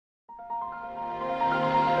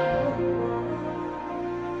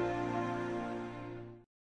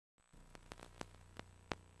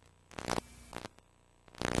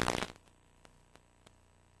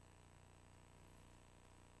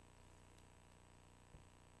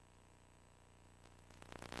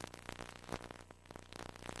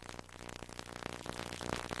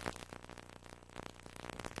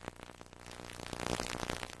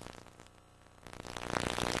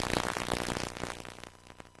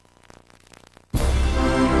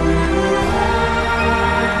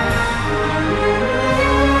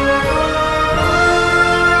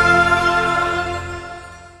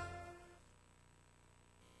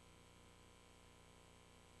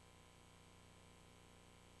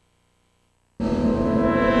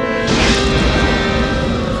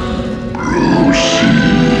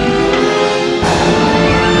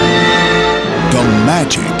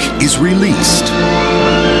is released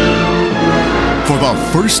for the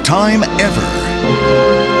first time ever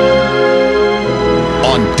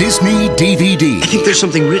on Disney DVD. I think there's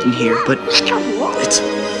something written here, but it's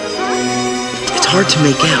hard to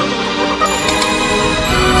make out.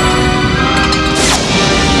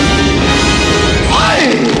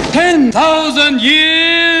 10,000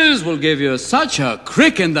 years will give you such a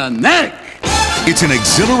crick in the neck. It's an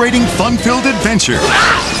exhilarating, fun-filled adventure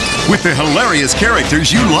with the hilarious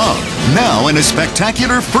characters you love. Now in a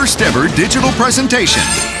spectacular first-ever digital presentation.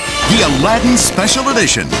 The Aladdin Special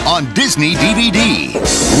Edition on Disney DVD.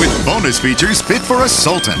 With bonus features fit for a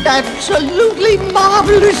sultan. Absolutely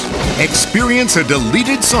marvelous. Experience a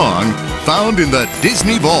deleted song found in the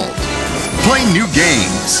Disney Vault. Play new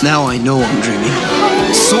games. Now I know I'm dreaming.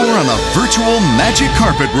 Soar on a virtual magic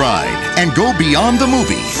carpet ride and go beyond the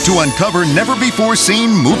movie to uncover never-before-seen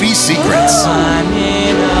movie secrets. I'm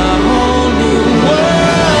in a whole new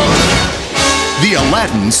world. The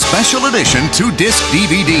Aladdin Special Edition 2-disc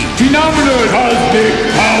DVD. Phenomenal cosmic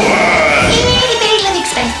power.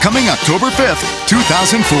 Coming October 5th,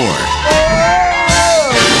 2004.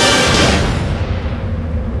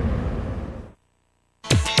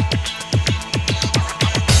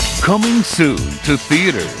 Coming soon to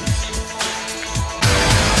theaters.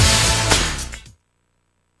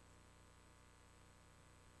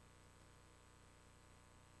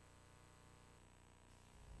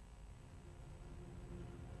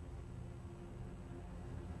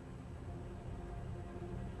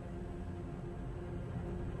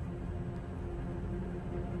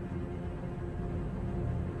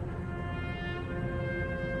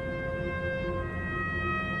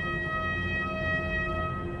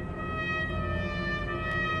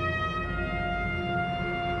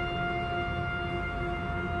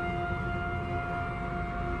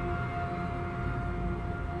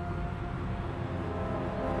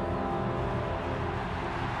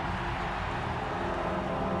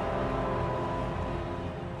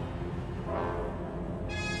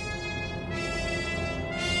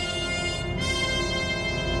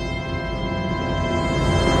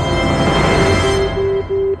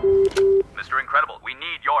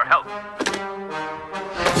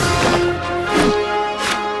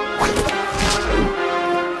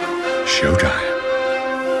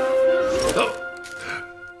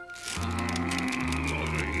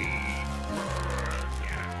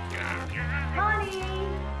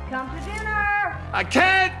 I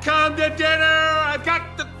can't come to dinner. I've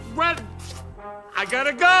got the red. I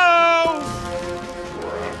gotta go.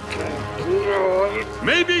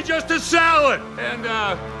 Maybe just a salad and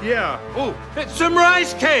yeah. Oh, some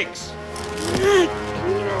rice cakes.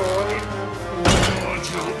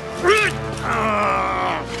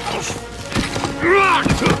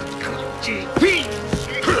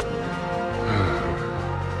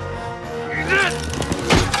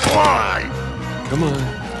 Come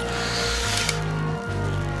on.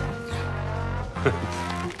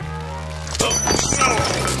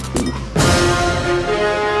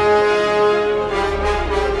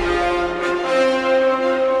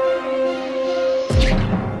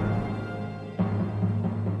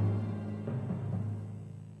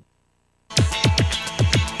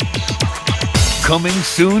 Coming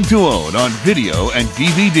soon to own on video and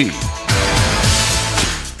DVD.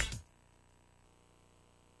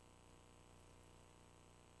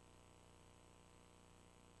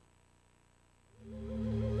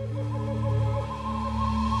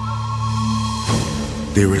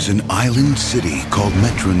 There is an island city called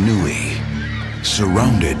Metru Nui,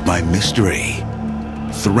 surrounded by mystery,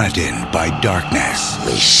 threatened by darkness.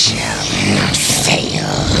 We shall not fail.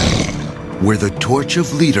 Where the torch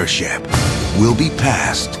of leadership will be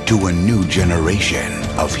passed to a new generation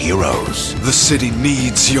of heroes. The city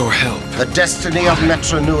needs your help. The destiny of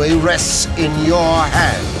Metru Nui rests in your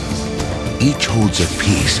hands. Each holds a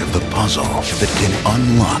piece of the puzzle that can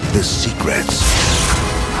unlock the secrets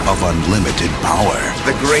of unlimited power.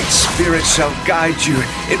 The Great Spirit shall guide you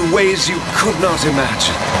in ways you could not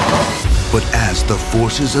imagine. But as the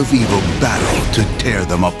forces of evil battle to tear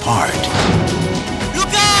them apart, Look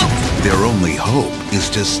out! their only hope is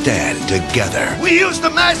to stand together. We use the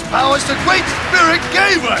mass powers the Great Spirit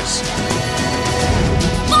gave us!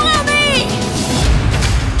 Follow me!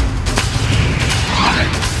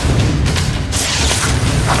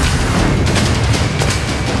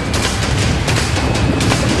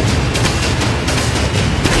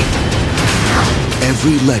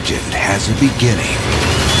 Every legend has a beginning.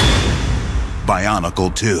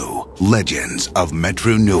 Bionicle 2, Legends of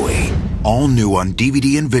Metru Nui. All new on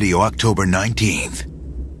DVD and video October 19th.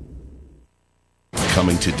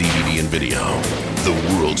 Coming to DVD and video.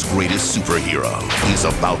 The world's greatest superhero is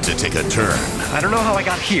about to take a turn I don't know how I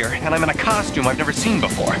got here, and I'm in a costume I've never seen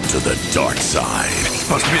before. to the dark side. He's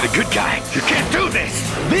supposed to be the good guy. You can't do this!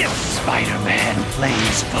 This Spider-Man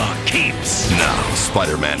plays for keeps. Now,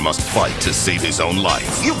 Spider-Man must fight to save his own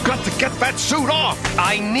life You've got to get that suit off!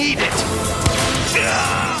 I need it!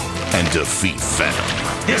 and defeat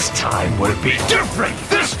Venom. This time will be different!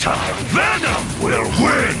 This time, Venom will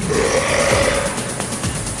win!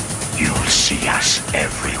 You'll see us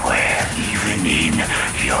everywhere, even in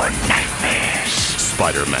your nightmares.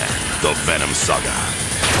 Spider-Man, the Venom Saga.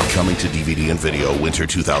 Coming to DVD and video winter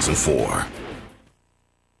 2004.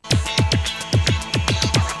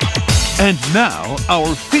 And now,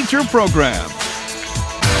 our feature program.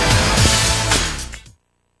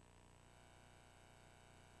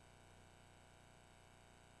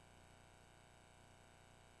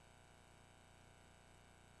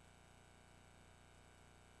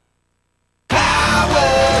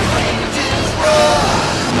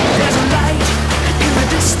 There's a light in the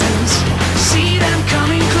distance. See them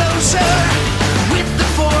coming closer. With the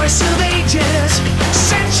force of ages,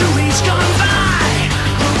 centuries gone by.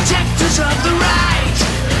 Protectors of the right,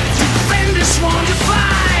 defenders sworn to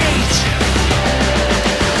fight.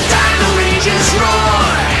 Dino Rangers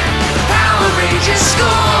roar, Power Rangers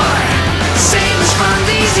score. Save us from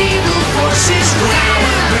these evil forces.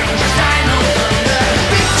 Power Rangers, Dino Thunder.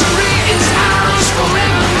 Victory is ours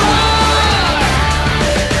forevermore.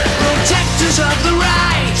 Protectors of the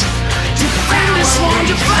right, defenders sworn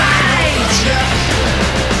to fight.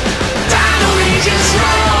 Dino Rangers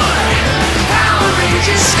roar, Power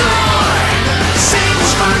Rangers score. Save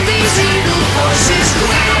us from these evil forces.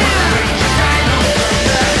 Power Rangers, Dino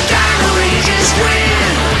Thunder. Dino Rangers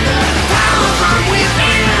win. Power from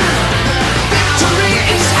within. Victory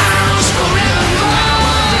is ours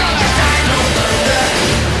forevermore. Dino Thunder.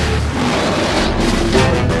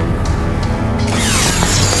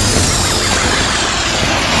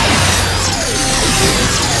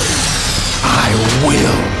 I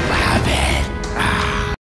will have it.